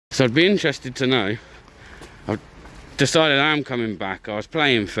So I'd be interested to know. I've decided I am coming back. I was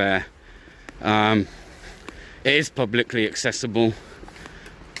playing fair. It is publicly accessible.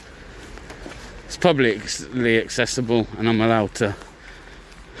 It's publicly accessible, and I'm allowed to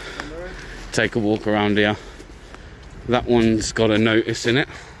take a walk around here. That one's got a notice in it.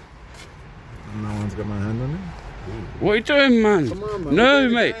 And that one's got my hand on it. What are you doing, man? Come on, man. No,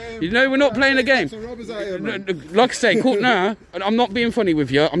 mate. You know we're not playing a game. Like I say, caught now. I'm not being funny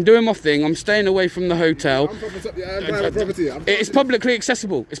with you. I'm doing my thing. I'm staying away from the hotel. It's publicly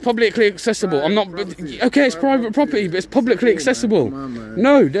accessible. It's publicly accessible. I'm not. Okay, it's private property, but it's publicly accessible.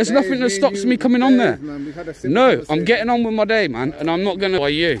 No, there's nothing that stops me coming on there. No, I'm getting on with my day, man, and I'm not gonna. Why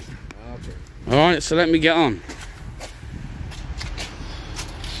you? All right, so let me get on.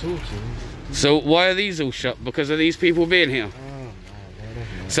 So why are these all shut? Because of these people being here?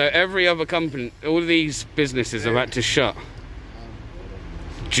 So every other company, all these businesses have had to shut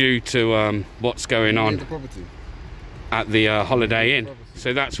due to what's going on at the Holiday Inn.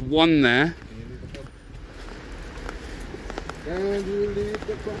 So that's one there. Can you leave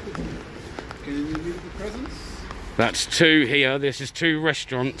the property? Can you leave the presence? That's two here. This is two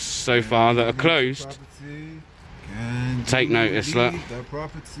restaurants so far that are closed. Take notice, look.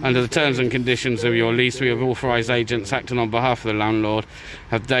 Under the terms and conditions of your lease, we have authorised agents acting on behalf of the landlord.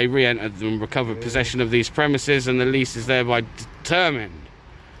 Have they re-entered and recovered possession of these premises, and the lease is thereby determined.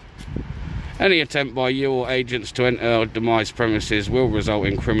 Any attempt by you or agents to enter or demise premises will result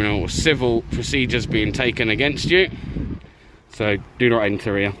in criminal or civil procedures being taken against you. So do not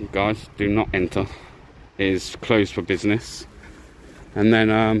enter here, guys. Do not enter. It is closed for business. And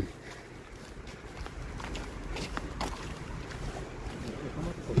then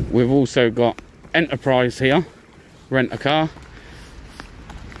we've also got Enterprise here, rent a car.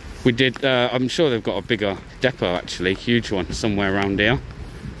 We did, I'm sure they've got a bigger depot actually, huge one somewhere around here.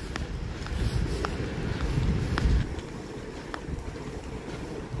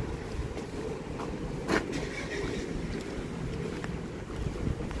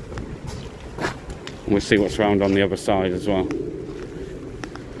 We'll see what's around on the other side as well.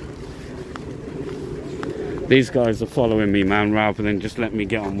 These guys are following me, man, rather than just let me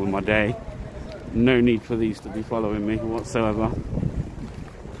get on with my day. No need for these to be following me whatsoever.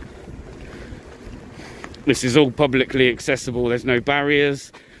 This is all publicly accessible. There's no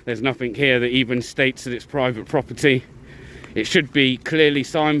barriers. There's nothing here that even states that it's private property. It should be clearly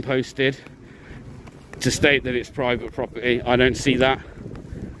signposted to state that it's private property. I don't see that.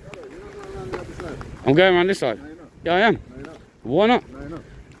 I'm going around this side. Yeah, I am. Why not?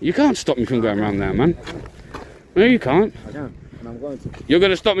 You can't stop me from going around there, man. No, you can't. I can, and I'm going to. You're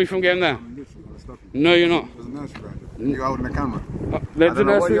going to stop me from getting there? No, you're not. There's a nursery right there. You're holding the camera. There's a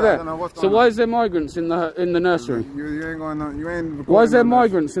nursery there. So why is there migrants in the nursery? You ain't going on. You ain't. Why is there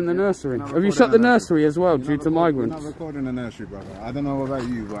migrants in the nursery? Have you shut the nursery as well due to migrants? I'm not recording the nursery, brother. I don't know about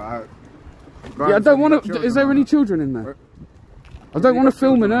you, but I. Yeah, I don't want to. Is there any children in there? I don't want to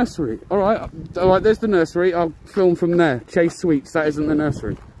film a nursery. All right. There's the nursery. I'll film from there. Chase Sweets. That isn't the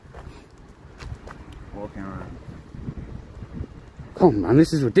nursery. Walking around. Come on, man.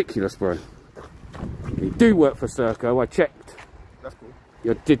 This is ridiculous, bro. You do work for SERCO. I checked. That's cool.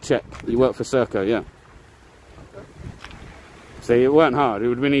 You did check. You work for SERCO, yeah. Okay. See, it weren't hard. It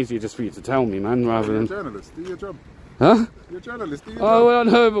would have been easier just for you to tell me, man, rather than. You're a journalist. Do your job. Huh? You're a journalist. Do your job. Oh, well,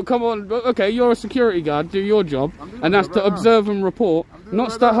 no, but come on. Okay, you're a security guard. Do your job. And that's to observe and report.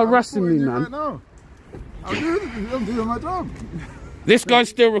 Not start harassing me, man. Right now. I'm doing my job. This guy's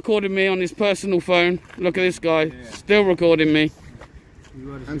still recording me on his personal phone. Look at this guy. Yeah. Still recording me.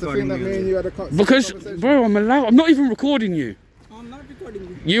 And to think that me and you had a because, bro, I'm allowed. I'm not even recording you. I'm not recording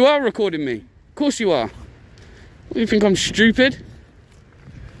you. You are recording me. Of course you are. What, do you think I'm stupid?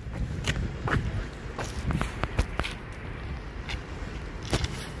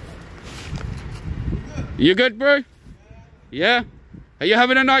 You good, bro? Yeah? Are you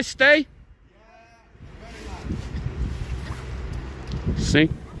having a nice stay? See?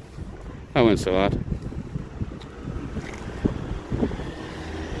 That went so hard.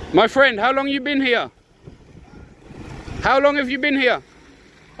 My friend, how long you been here? How long have you been here?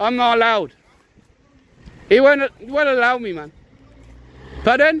 I'm not allowed. He won't allow me, man.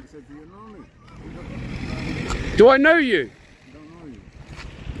 Pardon? Do I know you?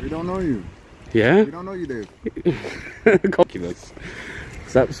 We don't know you. Yeah? We don't know you, Dave. Ridiculous.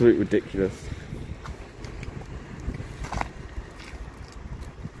 It's absolutely ridiculous.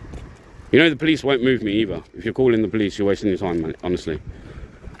 You know the police won't move me either. If you're calling the police, you're wasting your time, man, honestly.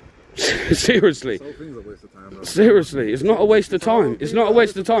 Seriously. This whole thing's a waste of time, bro. Seriously, it's not a waste of time. It's not a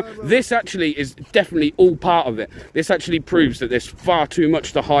waste of time. This actually is definitely all part of it. This actually proves that there's far too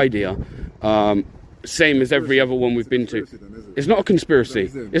much to hide here. Same as every other one we've been to. It's not a conspiracy.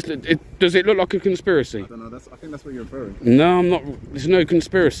 Does it look like a conspiracy? I don't know. I think that's what you're inferring. No, I'm not. There's no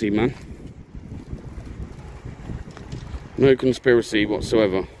conspiracy, man. No conspiracy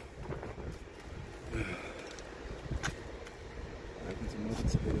whatsoever.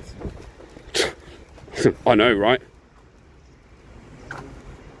 I know, right?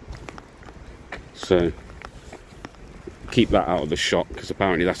 So, keep that out of the shot, because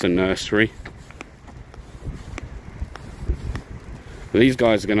apparently that's a nursery. These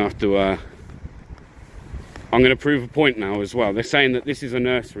guys are going to have to... I'm going to prove a point now as well. They're saying that this is a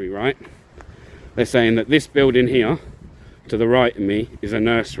nursery, right? They're saying that this building here, to the right of me, is a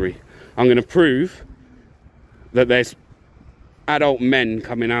nursery. I'm going to prove that there's adult men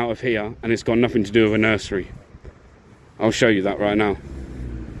coming out of here and it's got nothing to do with a nursery. I'll show you that right now.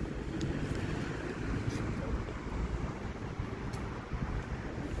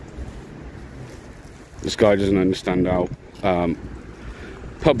 This guy doesn't understand how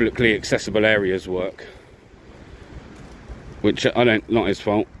publicly accessible areas work, which not his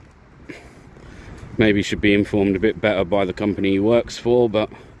fault. Maybe he should be informed a bit better by the company he works for, but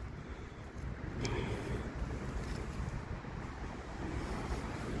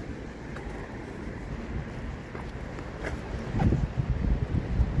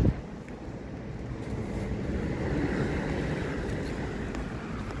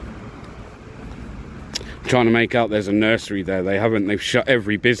trying to make out there's a nursery there. They haven't. They've shut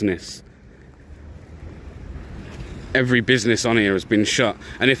every business. Every business on here has been shut.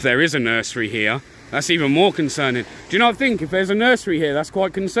 And if there is a nursery here, that's even more concerning. Do you not think if there's a nursery here, that's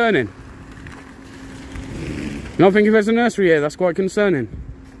quite concerning? You not think if there's a nursery here, that's quite concerning?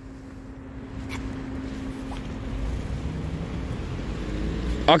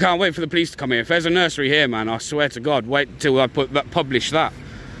 I can't wait for the police to come here. If there's a nursery here, man, I swear to God, wait till I publish that.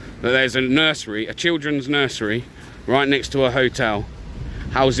 That there's a nursery, a children's nursery, right next to a hotel,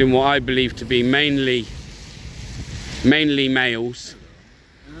 housing what I believe to be mainly males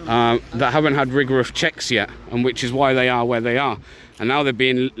that haven't had rigorous checks yet, and which is why they are where they are. And now they're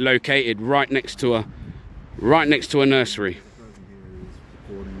being located right next to a nursery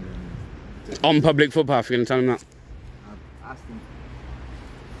on public footpath. You're gonna tell them that? I've asked him.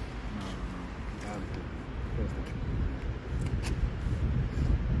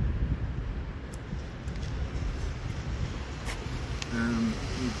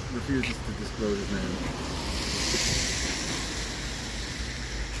 He refuses to disclose his name.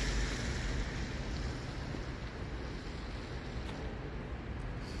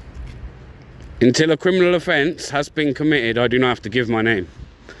 Until a criminal offence has been committed, I do not have to give my name.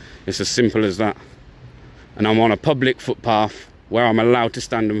 It's as simple as that. And I'm on a public footpath where I'm allowed to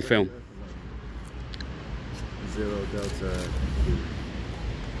stand and film. 0 Delta.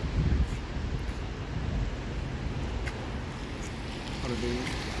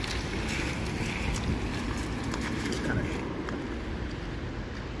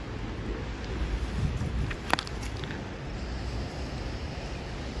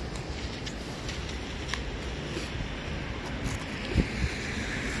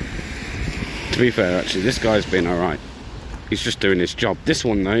 To be fair, actually, this guy's been alright. He's just doing his job. This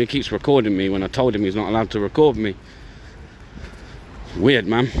one, though, he keeps recording me when I told him he's not allowed to record me. Weird,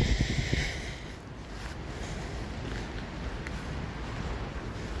 man.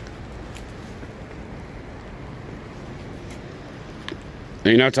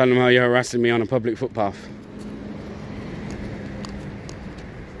 You know, telling him how you're harassing me on a public footpath.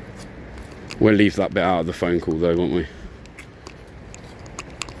 We'll leave that bit out of the phone call, though, won't we?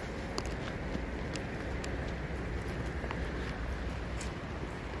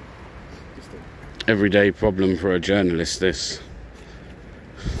 Everyday problem for a journalist, this.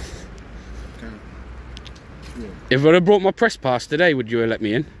 Okay. Yeah. If I'd have brought my press pass today, would you have let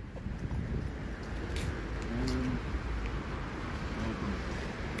me in?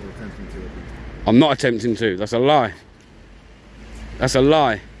 We're attempting to. I'm not attempting to. That's a lie. That's a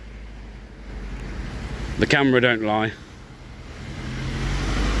lie. The camera don't lie.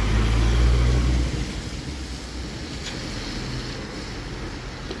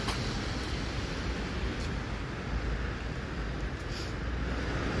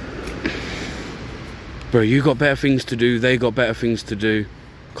 Bro, you got better things to do, they got better things to do.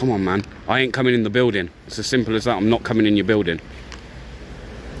 Come on, man. I ain't coming in the building. It's as simple as that. I'm not coming in your building.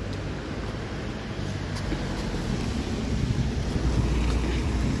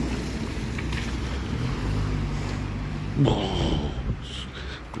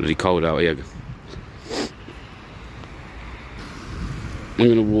 Bloody cold out here. I'm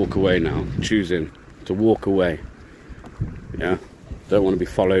gonna walk away now, choosing to walk away. Yeah, don't want to be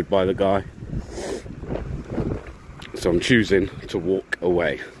followed by the guy. So I'm choosing to walk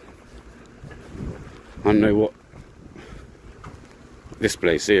away. I don't know what this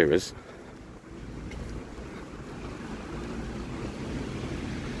place here is.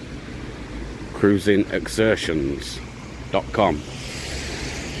 cruisingexertions.com.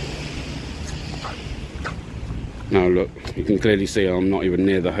 Now look, you can clearly see I'm not even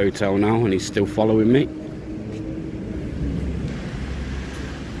near the hotel now and he's still following me.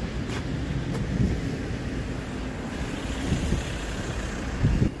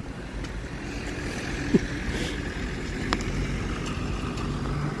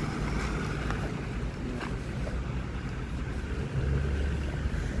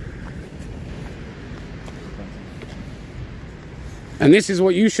 And this is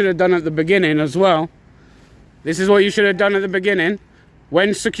what you should have done at the beginning as well. This is what you should have done at the beginning.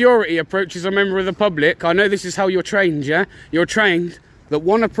 When security approaches a member of the public, I know this is how you're trained, yeah? You're trained that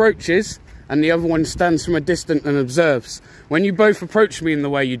one approaches and the other one stands from a distance and observes. When you both approach me in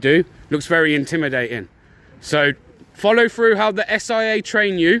the way you do, looks very intimidating. So follow through how the SIA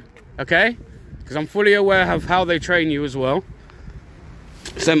train you, okay? Because I'm fully aware of how they train you as well.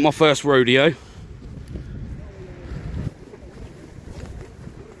 Sent my first rodeo.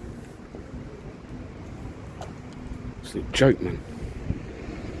 Joke, man.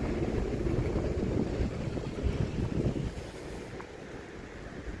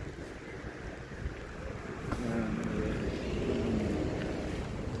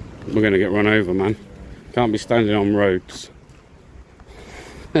 We're gonna get run over, man. Can't be standing on roads.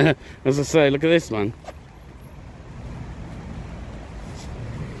 As I say, look at this, man.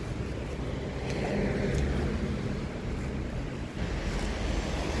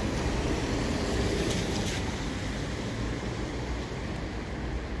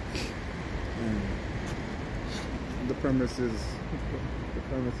 The premises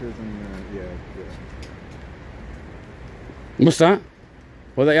and yeah. What's that?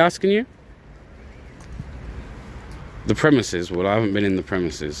 What are they asking you? The premises? Well, I haven't been in the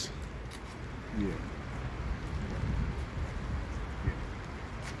premises.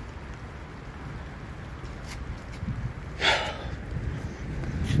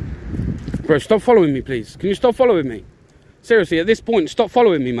 Bro, stop following me, please. Can you stop following me? Seriously, at this point, stop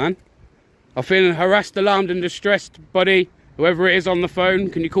following me, man. I feel harassed, alarmed and distressed, buddy. Whoever it is on the phone,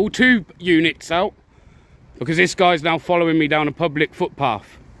 can you call 2 units out? Because this guy's now following me down a public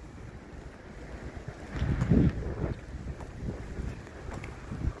footpath.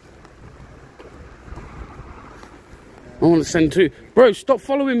 I want to send 2. Bro, stop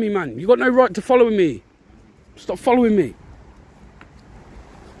following me, man. You got no right to follow me. Stop following me.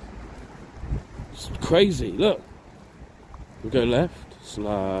 It's crazy, look. We go left.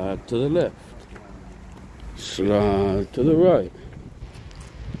 Slide to the left, slide to the right.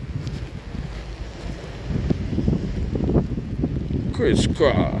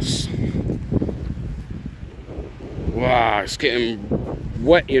 Crisscross. Wow, it's getting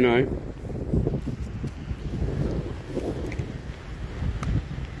wet, you know.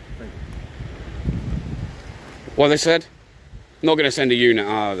 What they said? Not going to send a unit,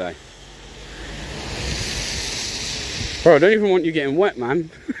 are they? Bro, I don't even want you getting wet,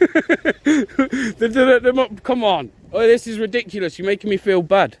 man. Come on. Oh, this is ridiculous. You're making me feel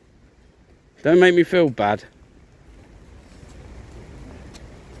bad. Don't make me feel bad.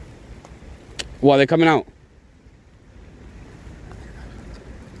 What, are they coming out?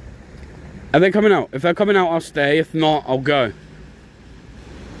 Are they coming out? If they're coming out, I'll stay. If not, I'll go.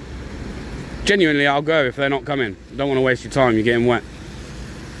 Genuinely, I'll go if they're not coming. I don't want to waste your time. You're getting wet.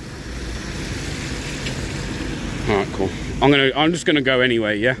 Alright, cool. I'm just gonna go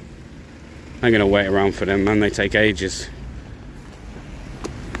anyway, yeah? I'm gonna wait around for them, man. They take ages.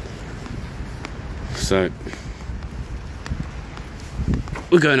 So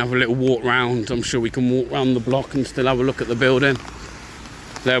we're going to have a little walk round. I'm sure we can walk round the block and still have a look at the building.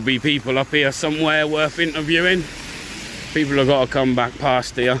 There'll be people up here somewhere worth interviewing. People have got to come back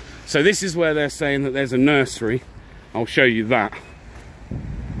past here. So this is where they're saying that there's a nursery. I'll show you that.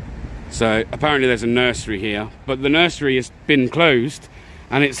 So apparently there's a nursery here, but the nursery has been closed,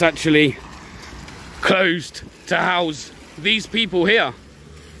 and it's actually closed to house these people here.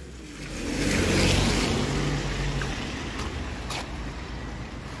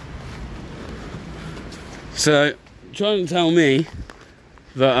 So trying to tell me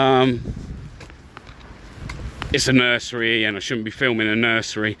that it's a nursery and I shouldn't be filming a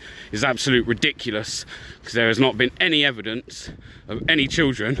nursery is absolute ridiculous, because there has not been any evidence of any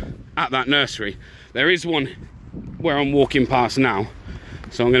children at that nursery. There is one where I'm walking past now,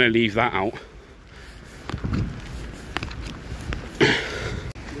 so I'm going to leave that out.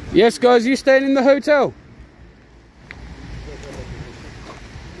 Yes guys, you staying in the hotel?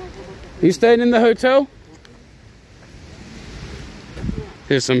 You staying in the hotel?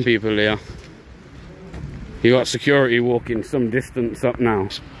 Here's some people here. You got security walking some distance up now,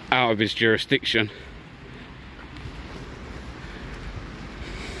 out of his jurisdiction.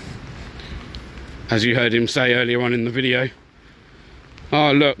 As you heard him say earlier on in the video.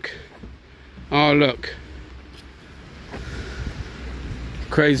 Oh look, oh look.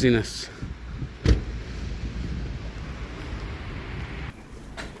 Craziness.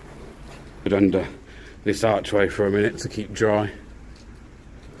 Put under this archway for a minute to keep dry.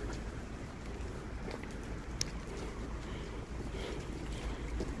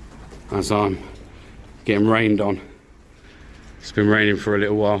 As I'm getting rained on. It's been raining for a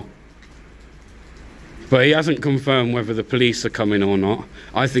little while. But he hasn't confirmed whether the police are coming or not.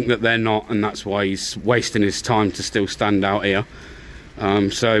 I think that they're not, and that's why he's wasting his time to still stand out here.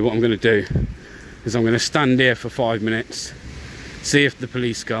 So what I'm going to do is I'm going to stand here for 5 minutes, see if the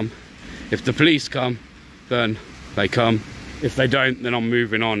police come. If the police come, then they come. If they don't, then I'm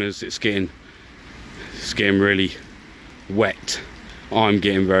moving on, as it's getting really wet. I'm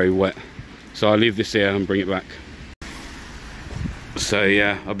getting very wet. So I'll leave this here and bring it back. So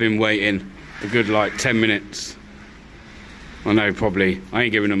yeah, I've been waiting a good like 10 minutes. I know, probably, I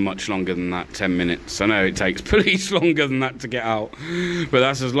ain't giving them much longer than that, 10 minutes. I know it takes police longer than that to get out, but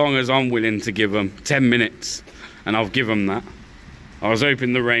that's as long as I'm willing to give them, 10 minutes, and I'll give them that. I was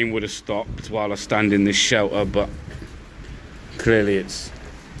hoping the rain would have stopped while I stand in this shelter, but clearly it's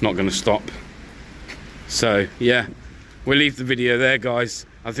not going to stop. So yeah, we'll leave the video there, guys.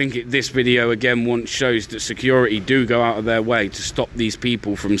 I think this video again once shows that security do go out of their way to stop these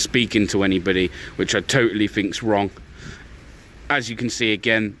people from speaking to anybody, which I totally think's wrong. As you can see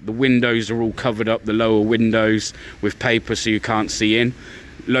again, the windows are all covered up, the lower windows, with paper so you can't see in.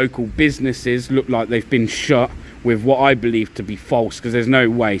 Local businesses look like they've been shut with what I believe to be false, because there's no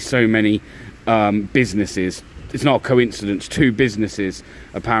way so many businesses, it's not a coincidence, 2 businesses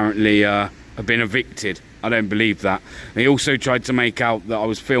apparently have been evicted. I don't believe that. They also tried to make out that I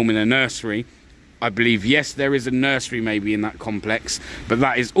was filming a nursery. I believe, yes, there is a nursery maybe in that complex, but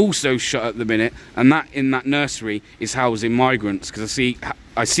that is also shut at the minute, and that in that nursery is housing migrants, because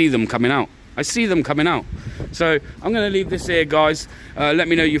I see them coming out. I see them coming out. So I'm going to leave this here, guys. Let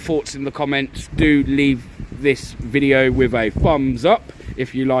me know your thoughts in the comments. Do leave this video with a thumbs up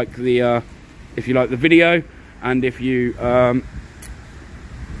if you like the video, and if you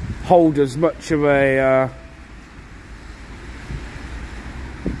hold as much of a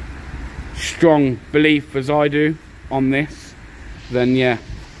strong belief as I do on this, then yeah,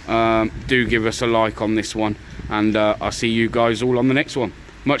 do give us a like on this one, and I'll see you guys all on the next one.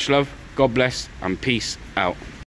 Much love, God bless, and peace out.